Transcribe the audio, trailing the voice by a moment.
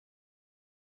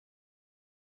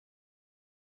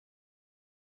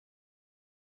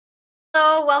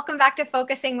Hello, welcome back to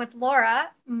Focusing with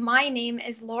Laura. My name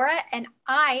is Laura, and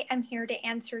I am here to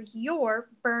answer your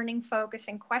burning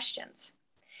focusing questions.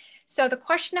 So, the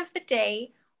question of the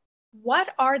day: what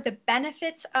are the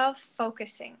benefits of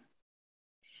focusing?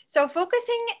 So,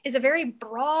 focusing is a very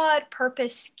broad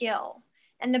purpose skill,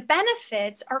 and the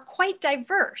benefits are quite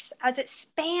diverse as it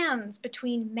spans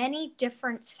between many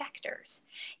different sectors.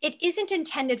 It isn't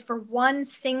intended for one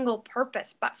single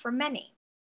purpose, but for many.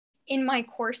 In my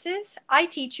courses, I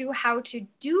teach you how to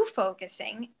do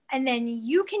focusing, and then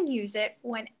you can use it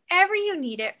whenever you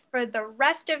need it for the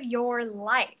rest of your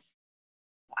life.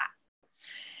 Wow.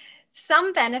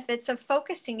 Some benefits of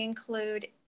focusing include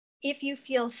if you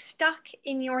feel stuck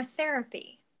in your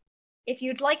therapy, if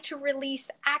you'd like to release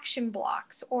action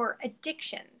blocks or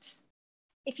addictions,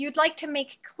 if you'd like to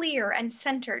make clear and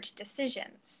centered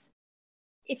decisions,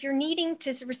 if you're needing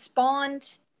to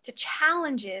respond to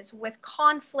challenges with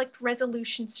conflict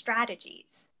resolution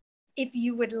strategies, if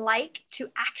you would like to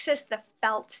access the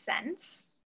felt sense,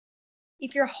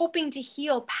 if you're hoping to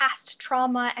heal past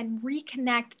trauma and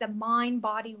reconnect the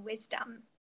mind-body wisdom,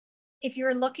 if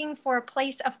you're looking for a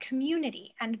place of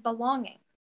community and belonging,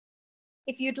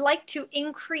 if you'd like to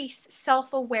increase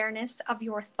self-awareness of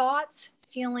your thoughts,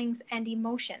 feelings, and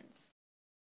emotions,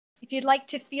 if you'd like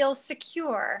to feel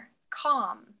secure,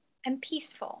 calm, and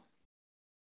peaceful,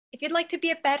 if you'd like to be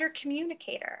a better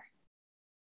communicator,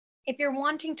 if you're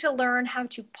wanting to learn how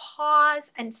to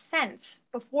pause and sense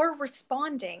before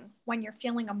responding when you're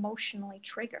feeling emotionally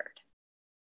triggered,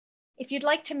 if you'd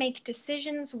like to make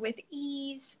decisions with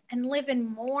ease and live in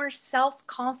more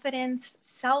self-confidence,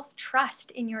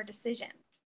 self-trust in your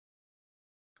decisions,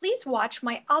 please watch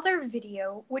my other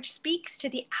video which speaks to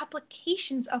the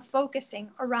applications of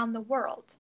focusing around the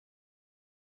world.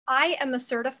 I am a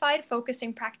certified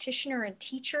focusing practitioner and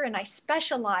teacher, and I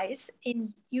specialize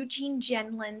in Eugene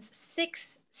Gendlin's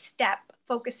 6-step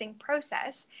focusing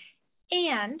process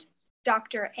and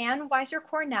Dr. Ann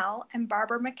Weiser-Cornell and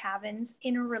Barbara McCavin's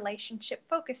interrelationship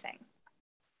focusing.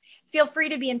 Feel free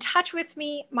to be in touch with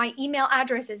me. My email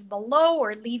address is below,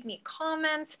 or leave me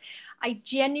comments. I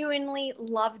genuinely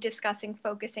love discussing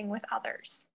focusing with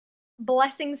others.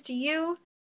 Blessings to you,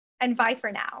 and bye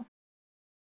for now.